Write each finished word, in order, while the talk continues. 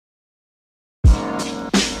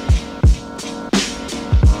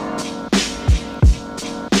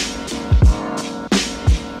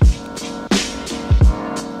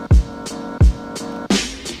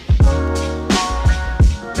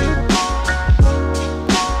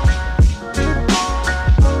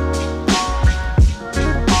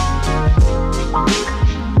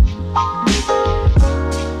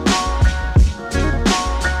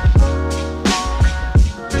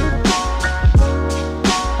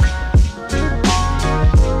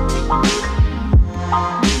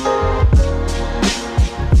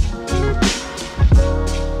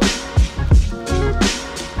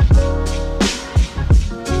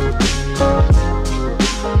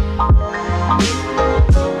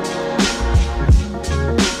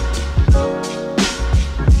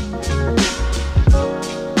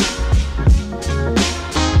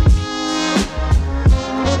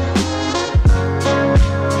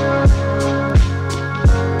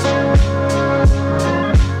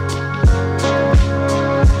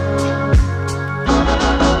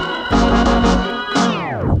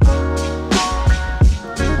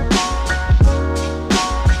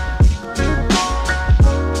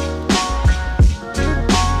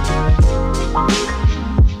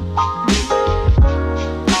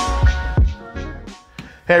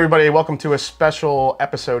Hey everybody, welcome to a special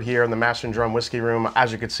episode here in the Mash and Drum Whiskey Room.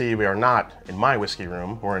 As you can see, we are not in my whiskey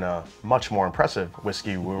room. We're in a much more impressive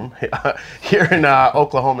whiskey room here in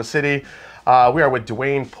Oklahoma City. We are with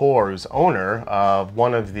Dewayne Poor, who's owner of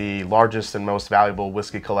one of the largest and most valuable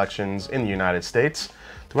whiskey collections in the United States.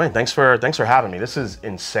 Dewayne, thanks for having me. This is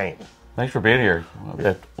insane. Thanks for being here.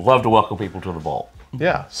 I'd love to welcome people to the vault.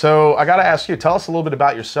 Yeah, so I gotta ask you, tell us a little bit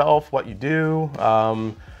about yourself, what you do,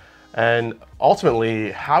 and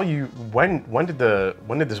ultimately, when did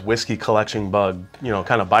this whiskey collection bug,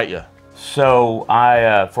 kind of bite you? So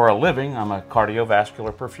for a living, I'm a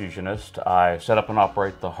cardiovascular perfusionist. I set up and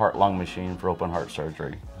operate the heart-lung machine for open heart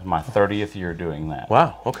surgery. It's my 30th year doing that.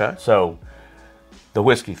 Wow, okay. So the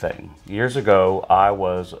whiskey thing. Years ago, I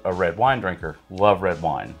was a red wine drinker, love red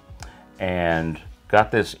wine, and got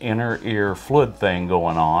this inner ear fluid thing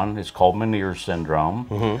going on. It's called Meniere's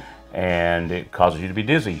syndrome, and it causes you to be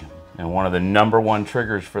dizzy. And one of the #1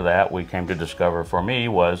 triggers for that we came to discover for me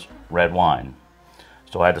was red wine.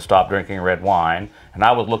 So I had to stop drinking red wine, and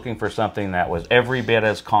I was looking for something that was every bit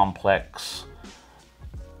as complex,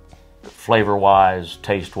 flavor-wise,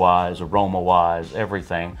 taste-wise, aroma-wise,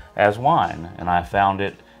 everything, as wine. And I found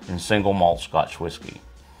it in single malt Scotch whiskey.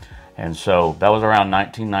 And so that was around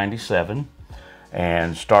 1997.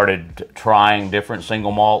 And started trying different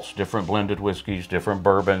single malts, different blended whiskeys, different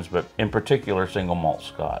bourbons, but in particular single malt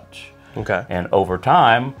Scotch. Okay. And over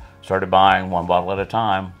time, started buying one bottle at a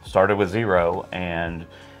time. Started with 0, and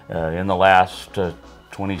in the last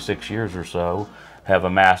 26 years or so, have a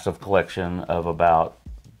massive collection of about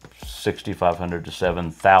 6,500 to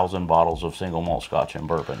 7,000 bottles of single malt Scotch and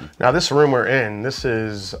bourbon. Now this room we're in, this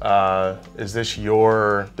is this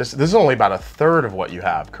is only about 1/3 of what you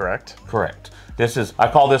have, correct? Correct. I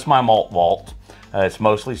call this my malt vault. It's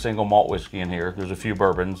mostly single malt whiskey in here. There's a few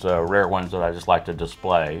bourbons, rare ones that I just like to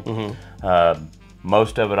display.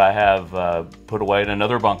 Most of it I have put away in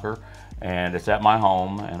another bunker, and it's at my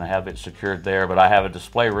home, and I have it secured there. But I have a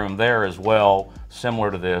display room there as well, similar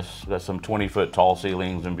to this. Got some 20-foot tall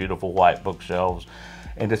ceilings and beautiful white bookshelves.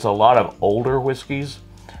 And it's a lot of older whiskeys.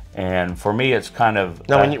 And for me, it's kind of...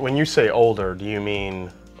 Now, when you say older, do you mean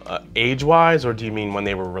age-wise, or do you mean when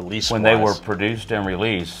they were released? When they were produced and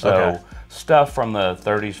released. So okay. Stuff from the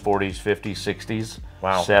 30s, 40s, 50s, 60s,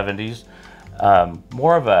 wow. 70s.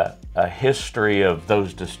 More of a history of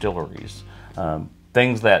those distilleries.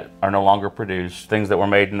 Things that are no longer produced, things that were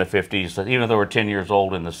made in the 50s, that even though they were 10 years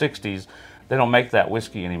old in the 60s, they don't make that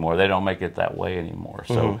whiskey anymore. They don't make it that way anymore.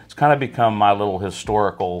 So it's kind of become my little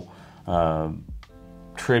historical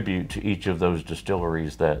tribute to each of those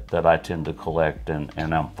distilleries that I tend to collect and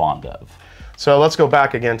I'm fond of. So let's go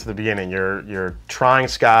back again to the beginning. You're trying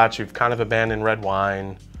Scotch, you've kind of abandoned red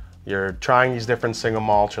wine, you're trying these different single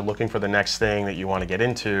malts, you're looking for the next thing that you want to get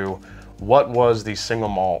into. What was the single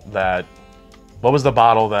malt what was the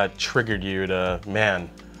bottle that triggered you to, man,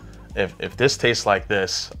 if this tastes like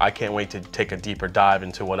this, I can't wait to take a deeper dive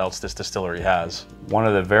into what else this distillery has? One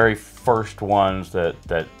of the very first ones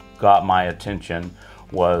that got my attention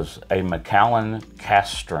was a Macallan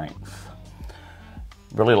Cask Strength.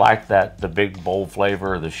 Really liked the big bold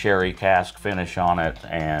flavor, the sherry cask finish on it,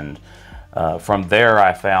 and from there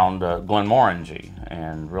I found Glenmorangie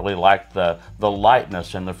and really liked the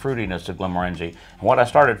lightness and the fruitiness of Glenmorangie. And what I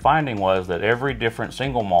started finding was that every different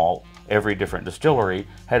single malt, every different distillery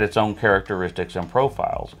had its own characteristics and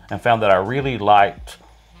profiles, and found that I really liked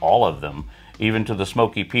all of them, even to the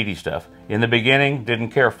smoky peaty stuff. In the beginning, didn't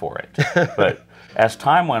care for it, but as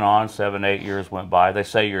time went on, 7 to 8 years went by. They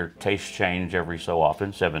say your tastes change every so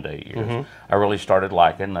often, 7 to 8 years. I really started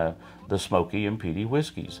liking the smoky and peaty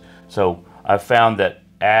whiskeys. So I found that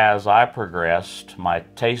as I progressed, my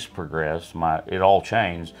taste progressed, it all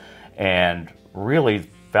changed, and really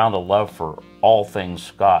found a love for all things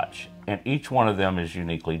Scotch. And each one of them is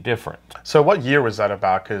uniquely different. So what year was that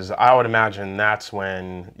about? Because I would imagine that's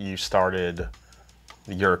when you started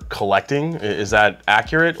your collecting. Is that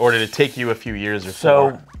accurate, or did it take you a few years or so?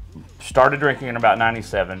 So, started drinking in about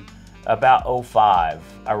 97. About 05,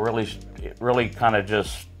 it really kind of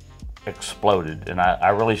just exploded, and I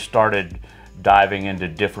really started diving into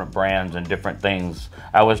different brands and different things.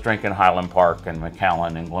 I was drinking Highland Park and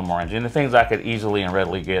Macallan and Glenmorangie, and the things I could easily and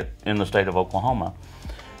readily get in the state of Oklahoma.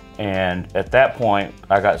 And at that point,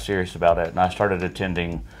 I got serious about it, and I started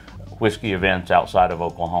attending whiskey events outside of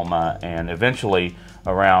Oklahoma, and eventually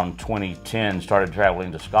around 2010 started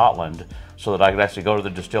traveling to Scotland so that I could actually go to the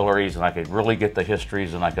distilleries and I could really get the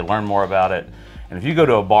histories and I could learn more about it. And if you go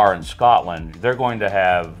to a bar in Scotland, they're going to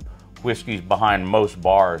have whiskeys behind most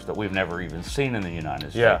bars that we've never even seen in the United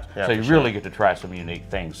States. Yeah, so you really get to try some unique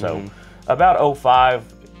things. So about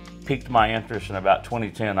 05, piqued my interest in about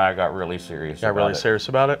 2010. I got really serious. Got really serious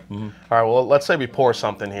about it. All right. Well, let's say we pour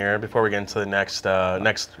something here before we get into the next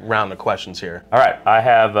next round of questions here. All right. I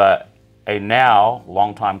have a now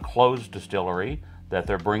long-time closed distillery that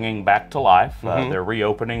they're bringing back to life. They're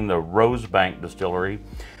reopening the Rosebank Distillery.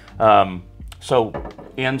 So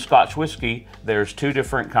in Scotch whiskey, there's two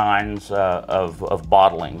different kinds of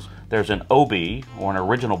bottlings. There's an OB, or an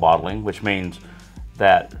original bottling, which means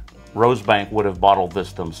that Rosebank would have bottled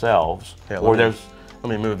this themselves. Yeah, or let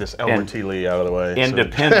me move this Elmer T. Lee out of the way.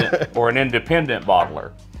 Independent, or an independent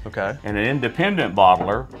bottler. Okay. And an independent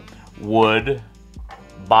bottler would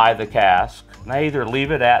buy the cask. And they either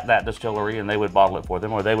leave it at that distillery and they would bottle it for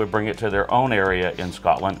them, or they would bring it to their own area in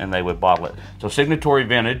Scotland and they would bottle it. So Signatory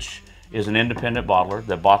Vintage is an independent bottler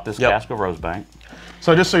that bought this cask of Rosebank.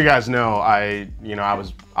 So just so you guys know, I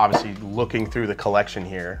was obviously looking through the collection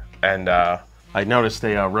here, and I noticed a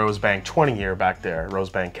Rosebank 20 year back there,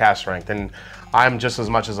 Rosebank cask strength, and I'm just as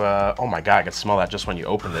much as a, oh my God, I could smell that just when you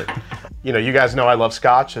opened it. You guys know I love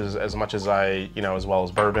Scotch as much as I, as well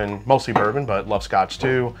as bourbon, mostly bourbon, but love Scotch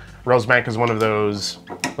too. Rosebank is one of those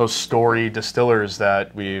story distillers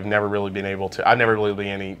that we've never really been able to, I've never really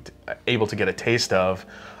been able to get a taste of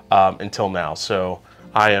until now. So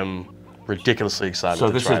I am ridiculously excited to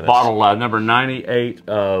try this. So this is bottle number 98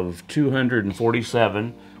 of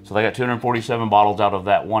 247. So they got 247 bottles out of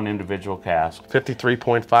that one individual cask.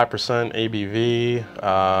 53.5%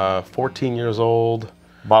 ABV, 14 years old.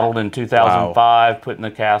 Bottled in 2005, put in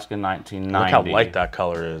the cask in 1990. Look how light that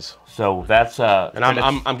color is. So that's and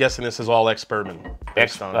I'm guessing this is all ex-bourbon.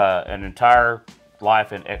 An entire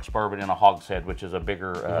life in ex-bourbon in a hogshead, which is a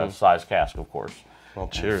bigger size cask, of course. Well,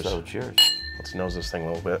 cheers. So cheers. Let's nose this thing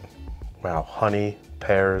a little bit. Wow, honey,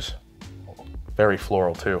 pears, very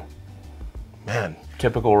floral too. Man.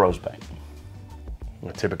 Typical Rosebank.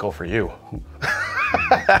 Typical for you.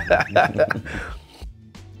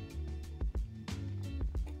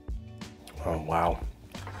 Oh, wow.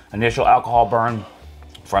 Initial alcohol burn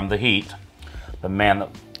from the heat. But man,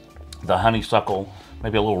 the honeysuckle,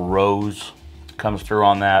 maybe a little rose comes through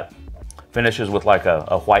on that. Finishes with like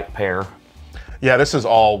a white pear. Yeah, this is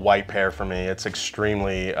all white pear for me. It's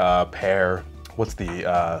extremely pear. What's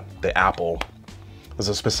the apple? There's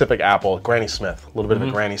a specific apple, Granny Smith. A little bit of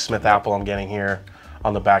a Granny Smith apple I'm getting here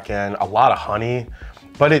on the back end. A lot of honey,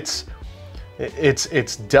 but it's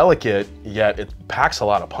delicate, yet it packs a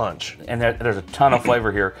lot of punch. And there's a ton of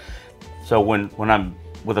flavor here. So when I'm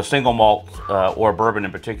with a single malt or bourbon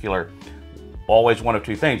in particular, always one of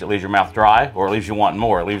two things. It leaves your mouth dry, or it leaves you wanting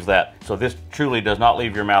more. It leaves that. So this truly does not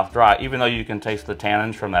leave your mouth dry, even though you can taste the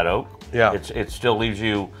tannins from that oak. Yeah. It still leaves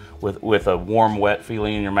you with a warm, wet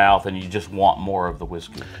feeling in your mouth, and you just want more of the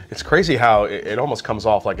whiskey. It's crazy how it almost comes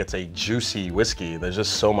off like it's a juicy whiskey. There's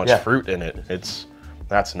just so much fruit in it.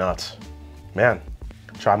 That's nuts. Man,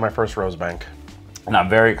 tried my first Rosebank. And I'm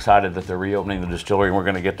very excited that they're reopening the distillery, and we're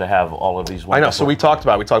going to get to have all of these wonderful. I know, so we talked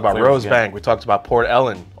about Rosebank, we talked about Port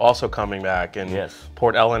Ellen also coming back, and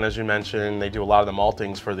Port Ellen, as you mentioned, they do a lot of the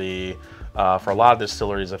maltings for a lot of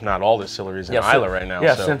distilleries, if not all distilleries in Islay right now.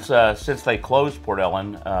 Yeah, so. Since they closed Port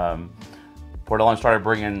Ellen started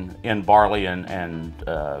bringing in barley and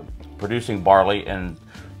producing barley, and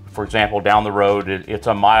for example, down the road, it's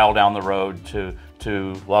a mile down the road to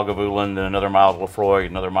Lagavulin, and another mile to Lefroy,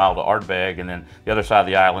 another mile to Ardbeg, and then the other side of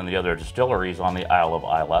the island, the other distilleries on the Isle of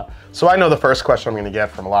Islay. So I know the first question I'm going to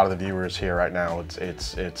get from a lot of the viewers here right now,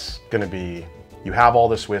 it's going to be, you have all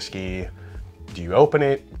this whiskey, do you open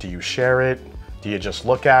it? Do you share it? Do you just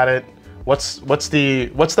look at it? What's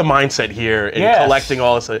the mindset here in collecting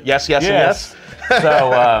all this? Yes, and yes.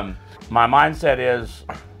 So my mindset is,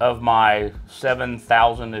 of my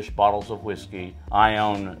 7,000-ish bottles of whiskey, I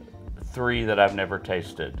own 3 that I've never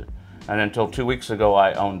tasted, and until 2 weeks ago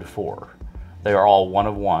I owned 4. They are all one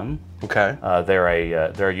of one. Okay.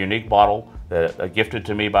 They're a unique bottle that gifted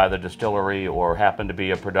to me by the distillery, or happened to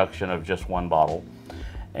be a production of just one bottle.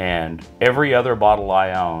 And every other bottle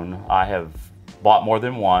I own, I have bought more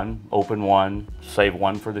than one, opened one, saved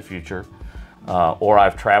one for the future, or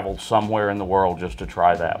I've traveled somewhere in the world just to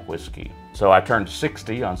try that whiskey. So I turned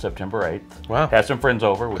 60 on September 8th. Wow. Had some friends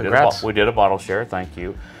over. Congrats. We did a bottle share, thank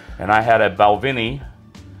you. And I had a Balvenie,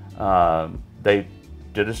 they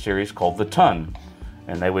did a series called The Ton.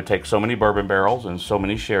 And they would take so many bourbon barrels and so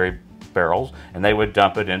many sherry barrels, and they would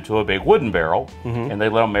dump it into a big wooden barrel, and they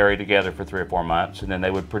let them marry together for 3 or 4 months, and then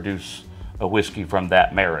they would produce a whiskey from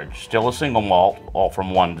that marriage. Still a single malt, all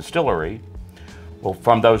from one distillery. Well,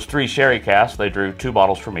 from those 3 sherry casks, they drew 2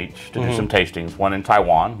 bottles from each to do some tastings, one in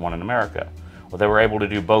Taiwan, one in America. Well, they were able to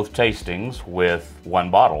do both tastings with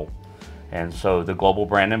 1 bottle. And so the global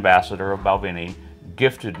brand ambassador of Balvenie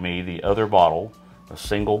gifted me the other bottle, a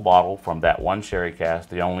single bottle from that one sherry cask,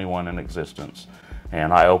 the only one in existence.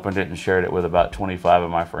 And I opened it and shared it with about 25 of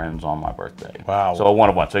my friends on my birthday. Wow. So a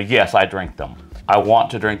one-of-one. So yes, I drink them. I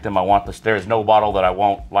want to drink them. I want this. There's no bottle that I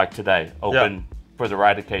won't, like today, open for the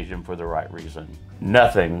right occasion, for the right reason.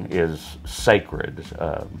 Nothing is sacred.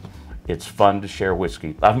 It's fun to share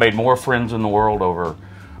whiskey. I've made more friends in the world over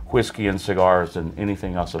whiskey and cigars than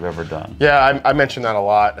anything else I've ever done. Yeah, I mentioned that a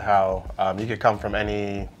lot, how you could come from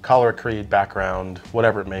any color, creed, background,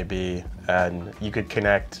 whatever it may be, and you could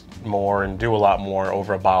connect more and do a lot more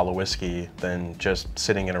over a bottle of whiskey than just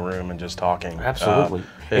sitting in a room and just talking. Absolutely.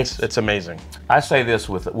 It's amazing. I say this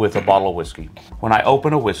with a bottle of whiskey. When I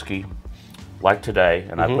open a whiskey, like today,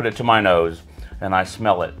 and I put it to my nose and I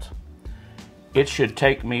smell it, it should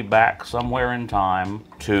take me back somewhere in time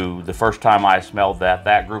to the first time I smelled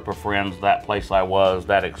that group of friends, that place I was,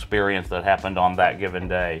 that experience that happened on that given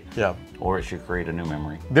day. Yeah. Or it should create a new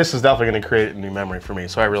memory. This is definitely going to create a new memory for me,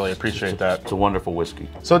 so I really appreciate that. It's a wonderful whiskey.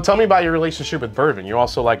 So tell me about your relationship with bourbon. You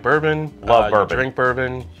also like bourbon? Love bourbon. You drink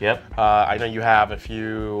bourbon? Yep. I know you have a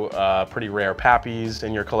few pretty rare Pappies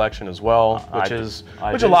in your collection as well,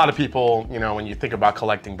 which a lot of people, you know, when you think about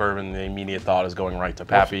collecting bourbon, the immediate thought is going right to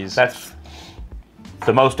Pappies. That's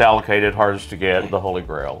the most allocated, hardest to get, the Holy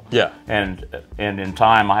Grail. Yeah. And in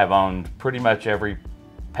time, I have owned pretty much every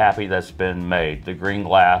Pappy that's been made. The green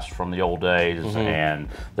glass from the old days, and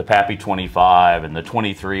the Pappy 25, and the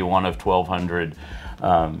 23, one of 1200.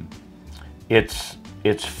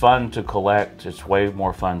 It's fun to collect. It's way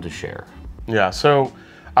more fun to share. Yeah, so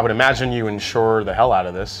I would imagine you insure the hell out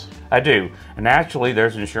of this. I do. And actually,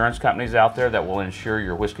 there's insurance companies out there that will insure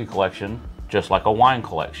your whiskey collection just like a wine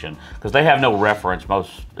collection, because they have no reference.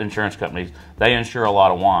 Most insurance companies, they insure a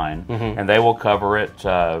lot of wine, and they will cover it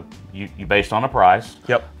you based on a price.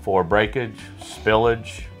 Yep. For breakage,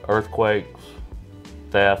 spillage, earthquakes,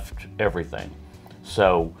 theft, everything.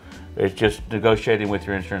 So it's just negotiating with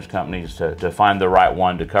your insurance companies to find the right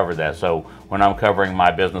one to cover that. So when I'm covering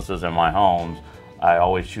my businesses and my homes, I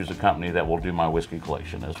always choose a company that will do my whiskey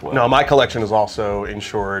collection as well. No, my collection is also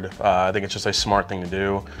insured. I think it's just a smart thing to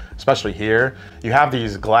do, especially here. You have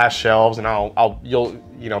these glass shelves, and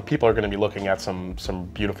people are going to be looking at some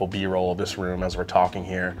beautiful B-roll of this room as we're talking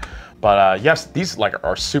here. But yes, these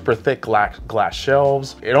are super thick glass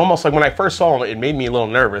shelves. It almost, like when I first saw them, it made me a little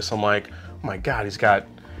nervous. I'm like, oh my God, he's got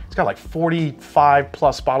like 45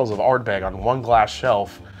 plus bottles of Ardbeg on one glass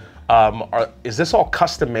shelf. Is this all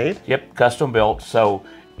custom made? Yep, custom built. So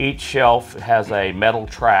each shelf has a metal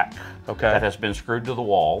track that has been screwed to the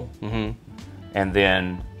wall, and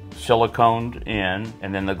then siliconed in,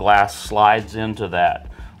 and then the glass slides into that,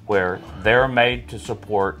 where they're made to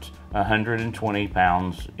support 120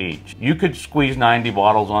 pounds each. You could squeeze 90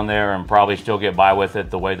 bottles on there and probably still get by with it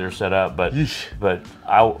the way they're set up, but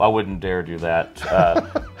I wouldn't dare do that.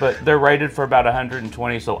 But they're rated for about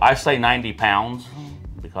 120, so I say 90 pounds.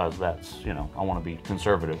 Because that's, I want to be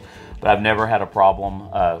conservative. But I've never had a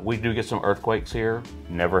problem. We do get some earthquakes here.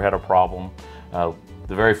 Never had a problem. The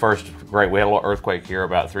very first, we had a little earthquake here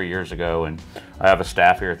about 3 years ago, and I have a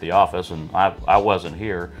staff here at the office, and I wasn't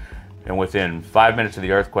here. And within 5 minutes of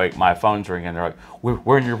the earthquake, my phone's ringing. They're like,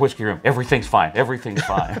 we're in your whiskey room. Everything's fine. Everything's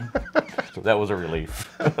fine. So that was a relief.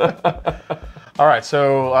 All right,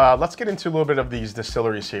 so let's get into a little bit of these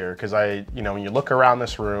distilleries here, because when you look around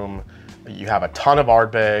this room, you have a ton of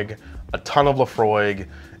Ardbeg, a ton of Lafroig.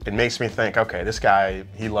 It makes me think, okay, this guy,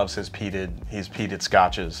 he loves his peated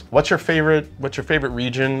scotches. What's your favorite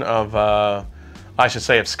region of, I should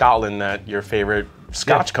say, of Scotland that your favorite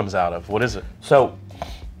scotch comes out of? What is it? So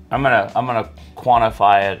I'm gonna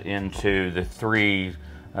quantify it into the three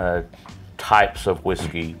types of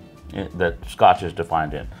whiskey that Scotch is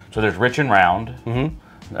defined in. So there's rich and round,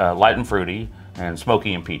 light and fruity, and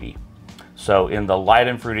smoky and peaty. So in the light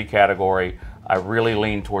and fruity category, I really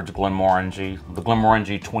lean towards Glenmorangie. The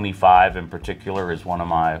Glenmorangie 25 in particular is one of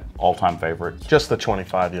my all-time favorites. Just the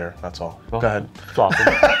 25 year, that's all. Go ahead. It's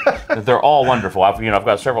awesome. They're all wonderful. I've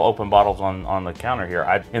got several open bottles on the counter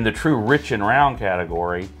here. In the true rich and round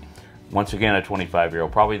category, once again a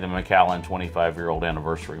 25-year-old, probably the Macallan 25-year-old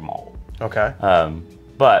anniversary malt. Okay.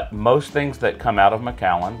 But most things that come out of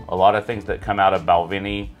Macallan, a lot of things that come out of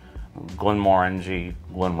Balvenie, Glenmorangie,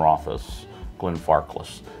 Glenrothes,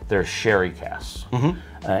 Glenfarclas, they're sherry casks.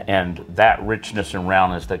 And that richness and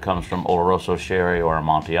roundness that comes from Oloroso sherry or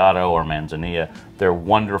Amontillado or Manzanilla, they're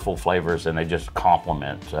wonderful flavors, and they just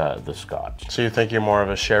complement the Scotch. So you think you're more of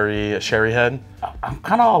a sherry head? I'm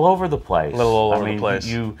kind of all over the place. A little all over the place.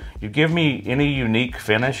 You give me any unique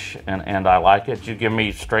finish and I like it. You give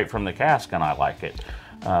me straight from the cask and I like it.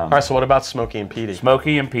 All right, so what about smoky and peaty?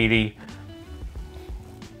 Smoky and peaty.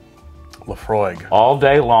 Lafroig. All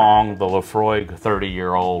day long, the Lafroig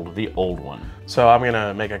 30-year-old, the old one. So I'm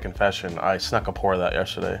gonna make a confession. I snuck a pour of that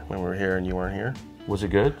yesterday when we were here and you weren't here. Was it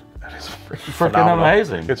good? That is freaking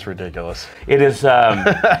amazing. It's ridiculous. It is,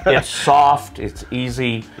 it's soft, it's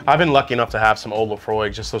easy. I've been lucky enough to have some old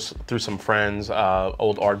Lafroig just through some friends,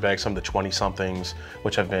 old Ardbeg, some of the 20-somethings,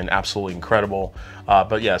 which have been absolutely incredible.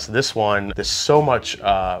 But yes, this one, there's so much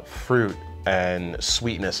fruit and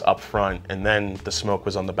sweetness up front, and then the smoke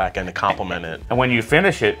was on the back end to complement it. And when you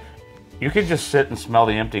finish it, you can just sit and smell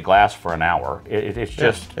the empty glass for an hour. It's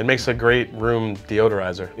just... It makes a great room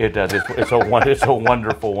deodorizer. It does. It's a wonderful,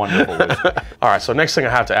 wonderful whiskey. All right, so next thing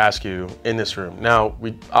I have to ask you in this room. Now,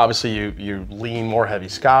 obviously you lean more heavy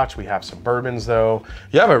Scotch. We have some bourbons, though.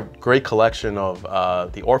 You have a great collection of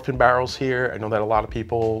the orphan barrels here. I know that a lot of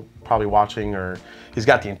people probably watching, or he's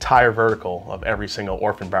got the entire vertical of every single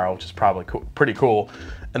orphan barrel, which is probably pretty cool.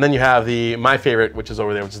 And then you have my favorite, which is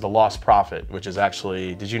over there, which is the Lost Prophet, which is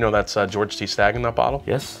actually, did you know that's George T. Stagg in that bottle?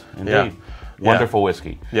 Yes, indeed. Yeah. Wonderful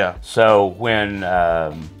whiskey. Yeah. So when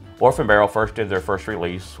Orphan Barrel first did their first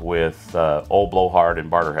release with Old Blowhard and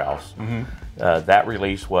Barterhouse, that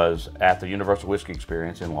release was at the Universal Whiskey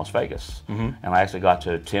Experience in Las Vegas. And I actually got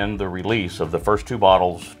to attend the release of the first 2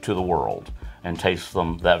 bottles to the world and taste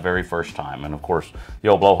them that very first time. And of course, the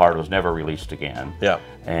Old Blowhard was never released again. Yeah.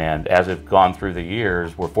 And as it's gone through the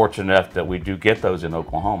years, we're fortunate enough that we do get those in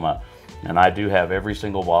Oklahoma. And I do have every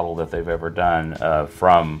single bottle that they've ever done,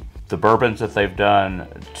 from the bourbons that they've done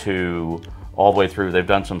to all the way through. They've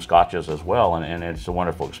done some scotches as well, and it's a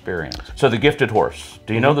wonderful experience. So the Gifted Horse.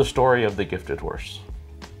 Do you know the story of the Gifted Horse?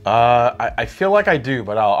 I feel like I do,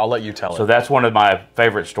 but I'll let you tell it. So that's one of my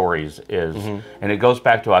favorite stories is, and it goes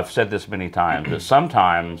back to, I've said this many times, that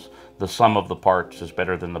sometimes the sum of the parts is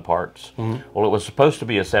better than the parts. Well, it was supposed to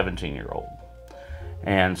be a 17-year-old.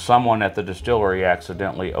 And someone at the distillery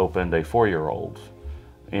accidentally opened a 4-year-old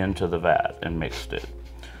into the vat and mixed it.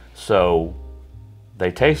 So they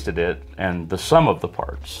tasted it, and the sum of the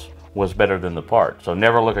parts was better than the part. So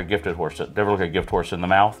never look a Gifted Horse. Never look a Gift Horse in the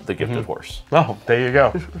mouth. The Gifted Horse. Oh, there you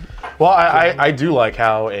go. Well, I do like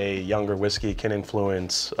how a younger whiskey can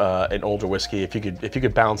influence an older whiskey if you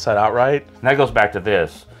could balance that out right. And that goes back to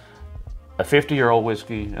this: a 50-year-old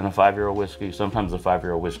whiskey and a 5-year-old whiskey. Sometimes the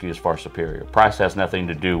 5-year-old whiskey is far superior. Price has nothing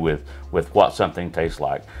to do with what something tastes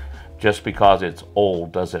like. Just because it's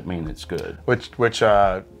old doesn't mean it's good. Which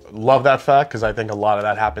love that fact, because I think a lot of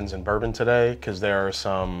that happens in bourbon today, because there are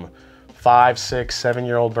some 5, 6,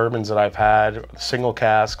 7-year-old bourbons that I've had, single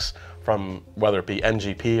casks from whether it be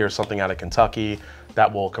NGP or something out of Kentucky,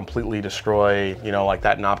 that will completely destroy, you know, like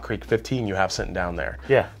that Knob Creek 15 you have sitting down there.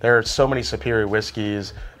 Yeah. There are so many superior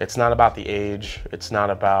whiskeys. It's not about the age, it's not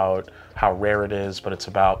about how rare it is, but it's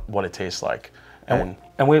about what it tastes like. And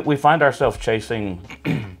we find ourselves chasing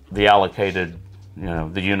the allocated, you know,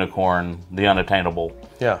 the unicorn, the unattainable.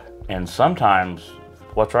 Yeah. And sometimes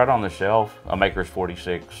what's right on the shelf, a Maker's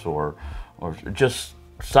 46 or just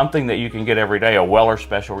something that you can get every day, a Weller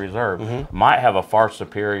Special Reserve, might have a far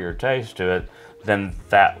superior taste to it than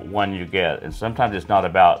that one you get. And sometimes it's not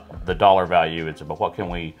about the dollar value, it's about what can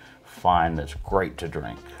we find that's great to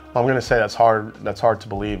drink. I'm gonna say that's hard to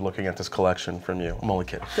believe looking at this collection from you. I'm only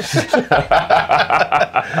kidding.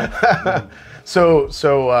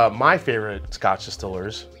 So my favorite Scotch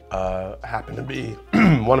distillers happen to be,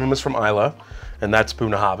 one of them is from Islay, and that's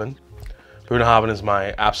Bunnahabhain. Bunnahabhain is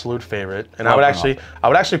my absolute favorite, and I would actually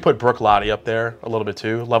put Bruichladdich up there a little bit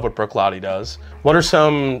too. Love what Bruichladdich does. What are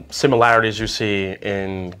some similarities you see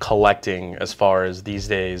in collecting as far as these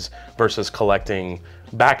days versus collecting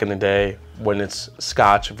back in the day when it's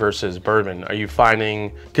Scotch versus bourbon? Are you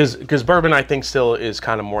finding, because bourbon I think still is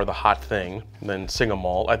kind of more the hot thing than single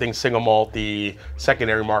malt. I think single malt, the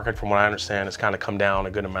secondary market from what I understand, has kind of come down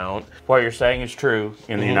a good amount. What you're saying is true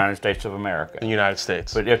in the United States of America. In the United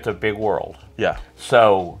States. But it's a big world. Yeah.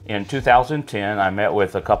 So in 2010, I met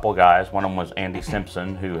with a couple guys. One of them was Andy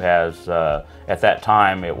Simpson, who has, at that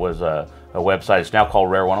time, it was a website. It's now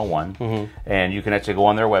called Rare 101, and you can actually go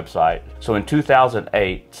on their website. So in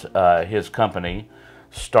 2008, his company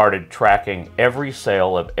started tracking every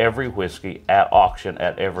sale of every whiskey at auction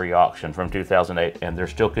at every auction from 2008, and they're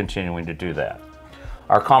still continuing to do that.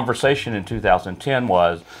 Our conversation in 2010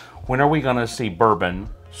 was, when are we going to see bourbon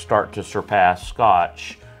start to surpass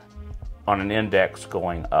Scotch on an index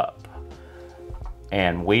going up?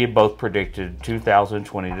 And we both predicted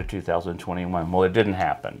 2020 to 2021. Well, it didn't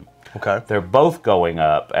happen. Okay. They're both going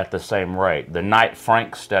up at the same rate. The Knight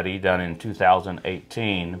Frank study done in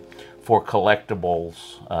 2018 for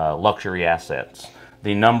collectibles, luxury assets,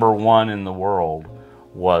 the #1 in the world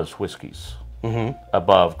was whiskeys.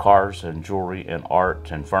 above cars and jewelry and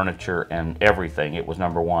art and furniture and everything. It was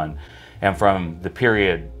 #1. And from the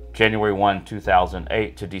period January 1,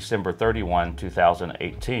 2008 to December 31,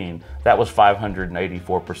 2018, that was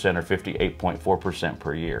 584% or 58.4%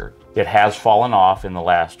 per year. It has fallen off in the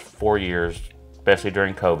last 4 years, especially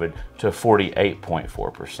during COVID, to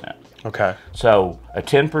 48.4%. Okay. So a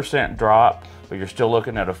 10% drop, but you're still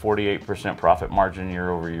looking at a 48% profit margin year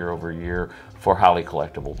over year for highly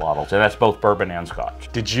collectible bottles. And that's both bourbon and scotch.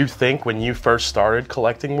 Did you think when you first started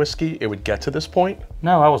collecting whiskey, it would get to this point?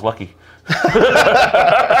 No, I was lucky. I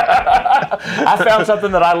found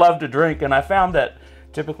something that I love to drink, and I found that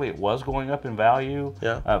typically it was going up in value.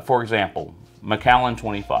 Yeah. For example, Macallan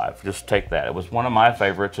 25, just take that. It was one of my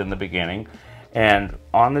favorites in the beginning. And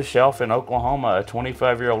on the shelf in Oklahoma, a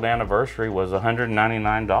 25-year-old anniversary was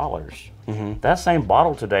 $199. That same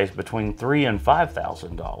bottle today is between $3,000 and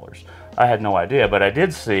 $5,000. I had no idea, but I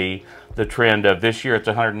did see the trend of this year it's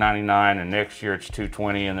 $199, and next year it's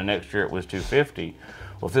 $220, and the next year it was $250.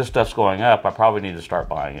 Well, if this stuff's going up, I probably need to start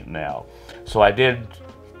buying it now. So I did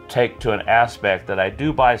take to an aspect that I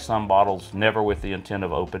do buy some bottles, never with the intent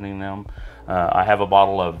of opening them. I have a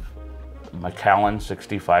bottle of Macallan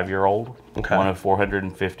 65-year-old, one of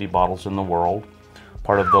 450 bottles in the world,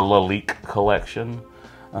 part of the Lalique collection.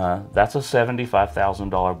 That's a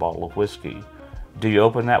 $75,000 bottle of whiskey. Do you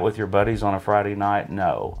open that with your buddies on a Friday night?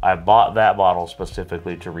 No. I bought that bottle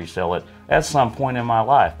specifically to resell it at some point in my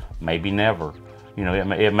life. Maybe never. You know,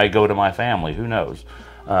 it may go to my family. Who knows?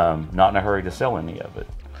 Not in a hurry to sell any of it.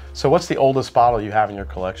 So what's the oldest bottle you have in your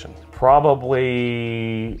collection?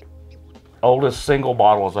 Probably oldest single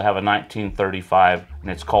bottle is I have a 1935,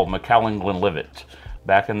 and it's called Macallan Glenlivet.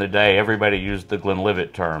 Back in the day, everybody used the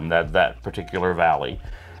Glenlivet term, that particular valley.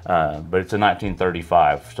 But it's a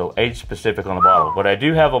 1935, so age specific on the bottle. But I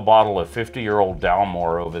do have a bottle of 50-year-old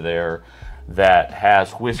Dalmore over there that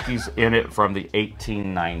has whiskeys in it from the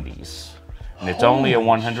 1890s. And it's only a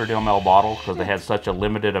 100 ml bottle because they had such a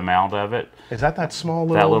limited amount of it. Is that small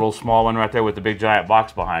little? That little small one right there with the big giant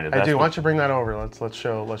box behind it. I do. Why don't you bring that over? Let's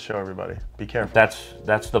show everybody. Be careful.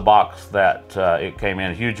 That's the box that it came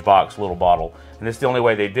in. A huge box, little bottle. And it's the only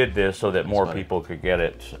way they did this so that more people could get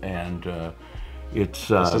it. And it's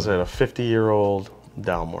this is a 50-year-old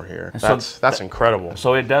Dalmore here. That's incredible.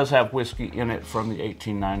 So it does have whiskey in it from the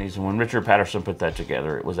 1890s. And when Richard Patterson put that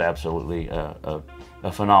together, it was absolutely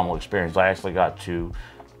a phenomenal experience. I actually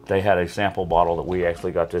they had a sample bottle that we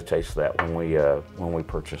actually got to taste that when we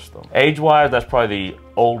purchased them. Age-wise, that's probably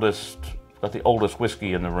got the oldest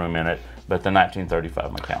whiskey in the room in it, but the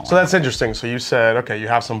 1935 Macallan. So that's interesting. So you said, okay, you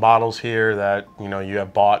have some bottles here that you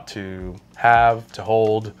have bought to have, to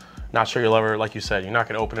hold. Not sure you'll ever, like you said, you're not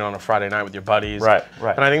going to open it on a Friday night with your buddies. Right.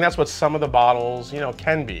 And I think that's what some of the bottles,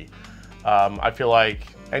 can be. I feel like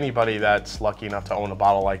anybody that's lucky enough to own a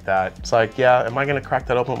bottle like that, it's like, yeah, am I going to crack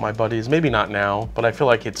that open with my buddies? Maybe not now, but I feel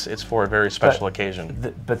like it's for a very special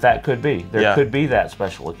occasion. But that could be. There could be that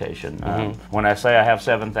special occasion. When I say I have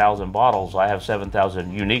 7,000 bottles, I have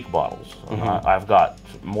 7,000 unique bottles. I've got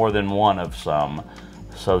more than one of some,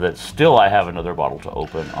 so that still I have another bottle to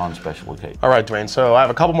open on special occasions. All right, Dwayne, so I have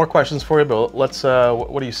a couple more questions for you, but let's,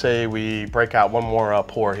 what do you say we break out one more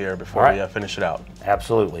pour here before we finish it out?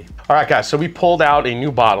 Absolutely. All right, guys, so we pulled out a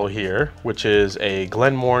new bottle here, which is a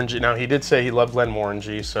Glenmorangie. Now, he did say he loved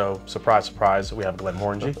Glenmorangie, so surprise, surprise, we have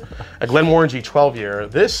Glenmorangie. A Glenmorangie 12-year.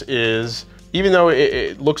 This is, even though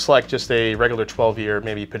it looks like just a regular 12-year,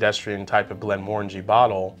 maybe pedestrian type of Glenmorangie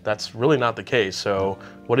bottle, that's really not the case. So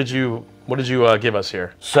what did you give us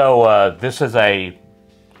here? So this is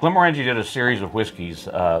Glenmorangie did a series of whiskeys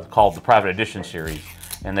called the Private Edition series,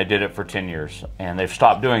 and they did it for 10 years, and they've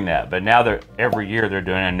stopped doing that. But now every year they're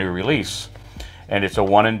doing a new release, and it's a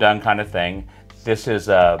one and done kind of thing. This is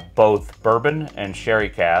both bourbon and sherry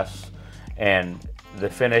casks, and the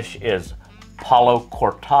finish is Palo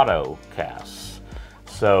Cortado casks.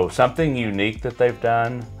 So something unique that they've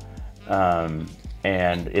done,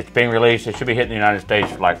 and it's being released. It should be hitting the United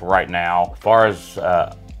States like right now. As far as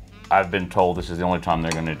I've been told, this is the only time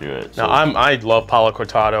they're going to do it. So. Now, I love Palo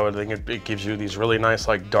Cortado. I think it gives you these really nice,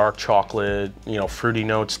 like dark chocolate, fruity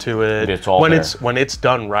notes to it. It's all when it's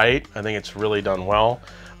done right, I think it's really done well.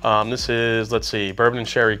 This is, let's see, bourbon and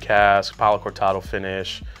sherry cask, Palo Cortado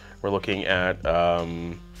finish. We're looking at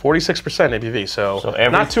 46% ABV, so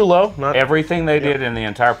not too low. Everything they did in the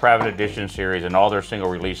entire Private Edition series and all their single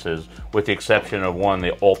releases, with the exception of one,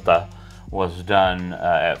 the Ulta, was done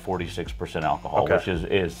at 46% alcohol, which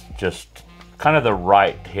is just kind of the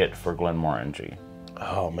right hit for Glenmorangie.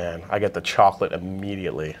 Oh man, I get the chocolate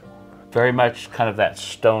immediately. very much kind of that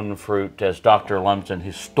stone fruit, as Dr. Lumsden,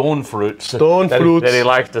 his stone fruits that he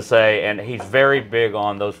likes to say, and he's very big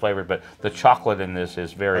on those flavors, but the chocolate in this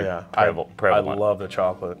is very prevalent. I love the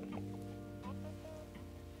chocolate.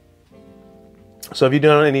 So have you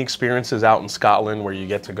done any experiences out in Scotland where you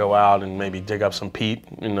get to go out and maybe dig up some peat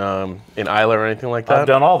in Islay or anything like that? I've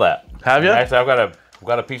done all that. Have you? Actually, I've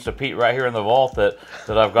got a piece of peat right here in the vault that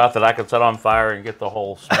I've got that I can set on fire and get the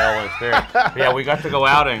whole smell and experience. Yeah, we got to go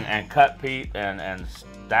out and cut peat and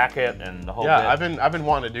stack it and the whole bit. I've been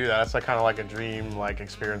wanting to do that. That's like kind of like a dream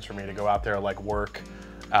experience for me to go out there, like work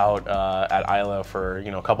out at Islay for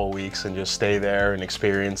a couple of weeks and just stay there and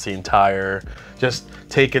experience the entire, just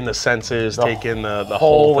take in the senses, take in the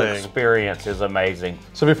whole thing. Experience is amazing.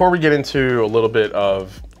 So before we get into a little bit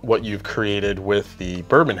of what you've created with the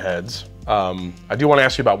bourbon heads, I do want to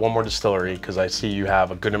ask you about one more distillery, because I see you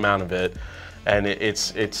have a good amount of it, and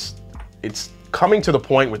it's coming to the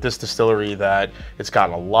point with this distillery that it's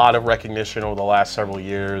gotten a lot of recognition over the last several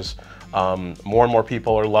years. More and more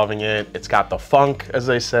people are loving it. It's got the funk, as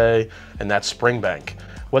they say, and that's Springbank.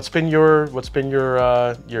 What's been your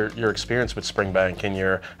experience with Springbank,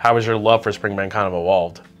 and how has your love for Springbank kind of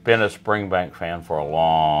evolved? Been a Springbank fan for a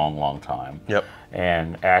long time. Yep.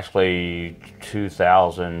 And actually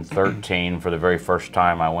 2013, for the very first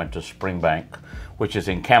time, I went to Springbank, which is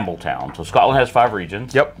in Campbelltown. So Scotland has 5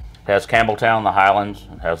 regions. Yep. It has Campbelltown, the Highlands,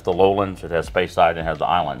 it has the Lowlands, it has Speyside, and it has the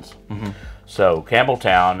Islands. So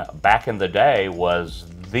Campbelltown, back in the day, was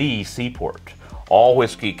the seaport. All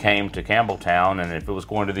whiskey came to Campbelltown, and if it was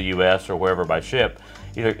going to the U.S. or wherever by ship,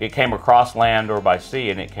 either it came across land or by sea,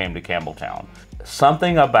 and it came to Campbelltown.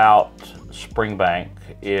 Something about Springbank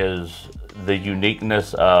is the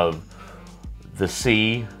uniqueness of the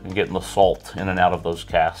sea and getting the salt in and out of those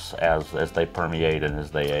casks as they permeate and as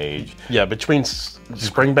they age. Yeah, between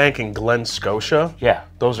Springbank and Glen Scotia. Yeah,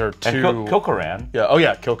 those are two. And Kilkerran. Yeah. Oh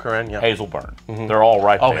yeah, Kilkerran. Yeah. Hazelburn. They're all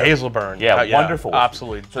right there. Oh, Hazelburn. Yeah, wonderful.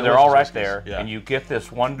 Absolutely. So they're all right there, and you get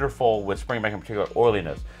this wonderful, with Springbank in particular,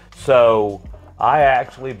 oiliness. So I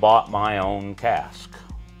actually bought my own cask.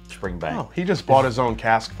 Springbank. Oh, he just bought his own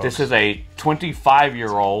cask, folks. This is a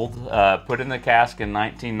 25-year-old, put in the cask in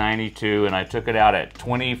 1992, and I took it out at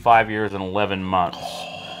 25 years and 11 months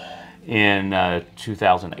in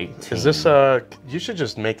 2018. Is this you should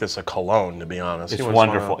just make this a cologne, to be honest. It's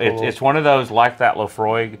wonderful. It's one of those, like that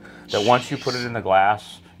Lafroig, that once you put it in the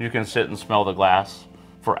glass, you can sit and smell the glass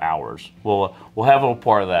for hours. We'll have a little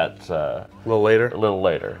part of that a little later. A little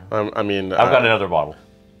later. I mean, I've got another bottle.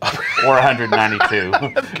 Or 192.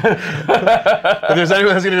 If there's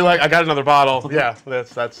anyone that's gonna be like, I got another bottle, yeah,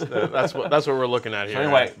 that's what we're looking at here. So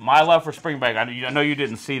anyway, my love for Springbank. I know you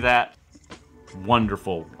didn't see that.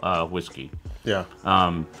 Wonderful whiskey. Yeah.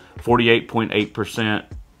 48.8%,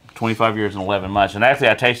 25 years and 11 months, and actually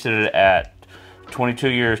I tasted it at 22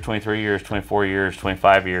 years, 23 years, 24 years,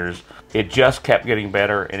 25 years. It just kept getting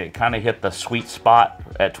better, and it kind of hit the sweet spot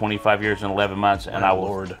at 25 years and 11 months, and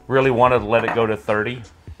really wanted to let it go to 30.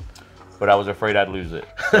 But I was afraid I'd lose it,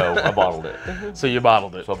 so I bottled it. So you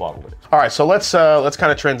bottled it. So I bottled it. All right, so let's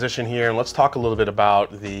kind of transition here, and let's talk a little bit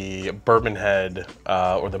about the Bourbon Head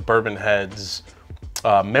or the Bourbon Heads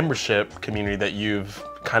membership community that you've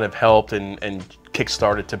kind of helped and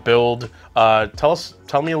kickstarted to build.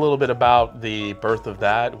 Tell me a little bit about the birth of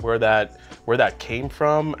that, where that came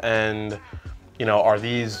from, and are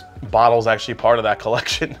these bottles actually part of that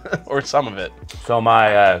collection or some of it? So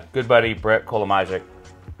my good buddy Brett Kolomizik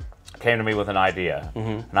came to me with an idea,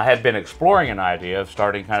 and I had been exploring an idea of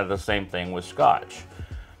starting kind of the same thing with Scotch,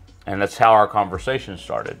 and that's how our conversation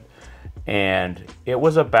started. And it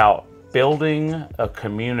was about building a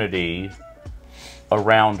community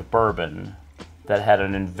around bourbon that had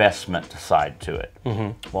an investment side to it.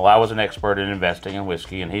 Well, I was an expert in investing in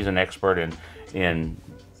whiskey, and he's an expert in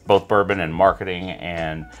both bourbon and marketing,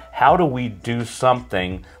 and how do we do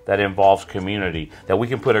something that involves community, that we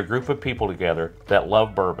can put a group of people together that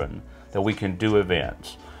love bourbon, that we can do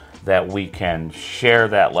events, that we can share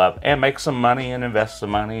that love and make some money and invest some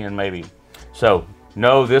money, and maybe. So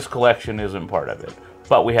no, this collection isn't part of it,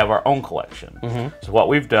 but we have our own collection. So what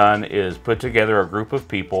we've done is put together a group of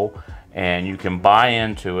people, and you can buy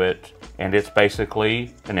into it, and it's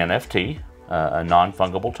basically an NFT, a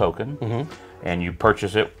non-fungible token, and you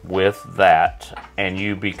purchase it with that, and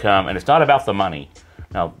you become, and it's not about the money.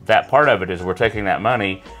 Now, that part of it is we're taking that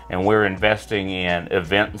money and we're investing in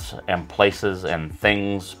events and places and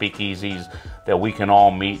things, speakeasies, that we can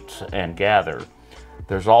all meet and gather.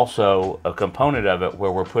 There's also a component of it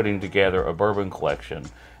where we're putting together a bourbon collection.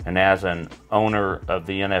 And as an owner of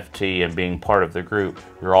the NFT and being part of the group,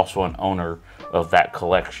 you're also an owner of that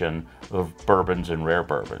collection of bourbons and rare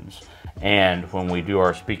bourbons. And when we do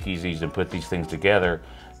our speakeasies and put these things together,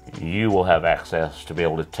 you will have access to be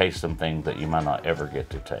able to taste some things that you might not ever get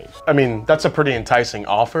to taste. I mean, that's a pretty enticing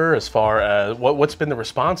offer as far as what's been the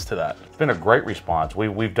response to that? It's been a great response.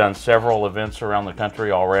 We've done several events around the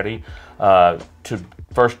country already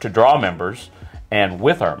to draw members and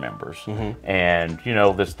with our members. And you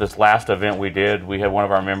know, this last event we did, we had one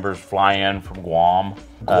of our members fly in from Guam,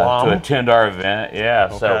 to attend our event. Yeah,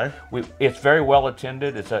 so it's very well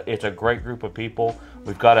attended. It's a great group of people.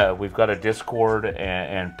 We've got a Discord,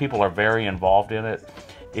 and people are very involved in it.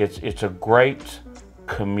 It's a great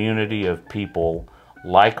community of people,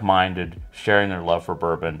 like-minded, sharing their love for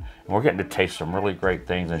bourbon, and we're getting to taste some really great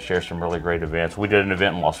things and share some really great events. We did an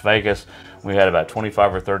event in Las Vegas. We had about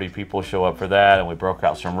 25 or 30 people show up for that, and we broke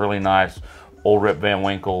out some really nice Old Rip Van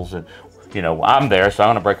Winkles, and you know, I'm there, so I'm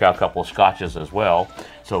gonna break out a couple of scotches as well.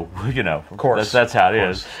 So, you know, of course, that's how it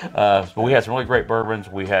is. But we had some really great bourbons.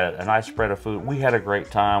 We had a nice spread of food. We had a great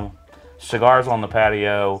time. Cigars on the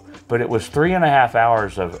patio, but it was 3.5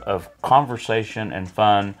 hours of conversation and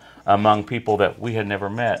fun among people that we had never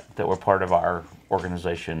met that were part of our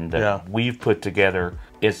organization that we've put together.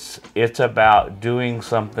 It's about doing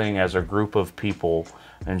something as a group of people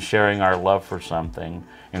and sharing our love for something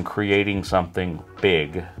and creating something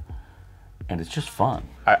big. And it's just fun.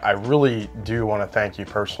 I really do want to thank you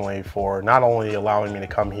personally for not only allowing me to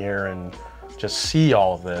come here and just see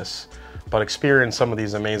all of this, but experience some of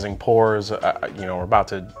these amazing pours. You know, we're about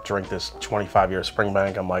to drink this 25-year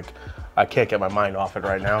Springbank. I'm like, I can't get my mind off it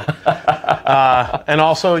right now. And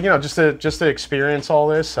also, you know, just to experience all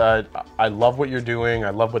this, I love what you're doing. I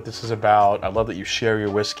love what this is about. I love that you share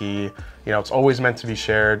your whiskey. You know, it's always meant to be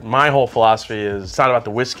shared. My whole philosophy is it's not about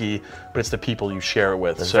the whiskey, but it's the people you share it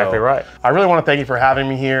with. That's exactly right. I really want to thank you for having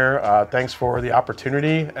me here. Thanks for the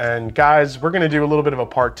opportunity. And guys, we're going to do a little bit of a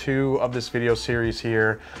part 2 of this video series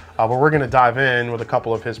here, where we're going to dive in with a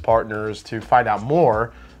couple of his partners to find out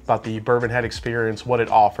more about the Bourbon Head experience, what it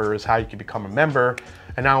offers, how you can become a member,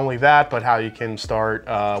 and not only that, but how you can start,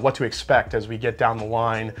 what to expect as we get down the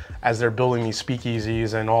line, as they're building these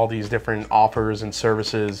speakeasies and all these different offers and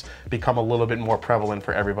services become a little bit more prevalent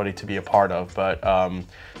for everybody to be a part of. But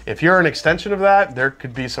if you're an extension of that, there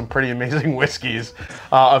could be some pretty amazing whiskeys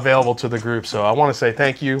available to the group. So I want to say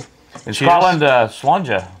thank you. In Scotland,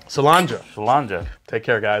 Slanja. Salanja. Take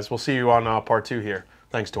care, guys. We'll see you on part 2 here.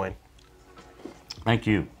 Thanks, Dwayne. Thank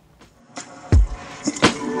you.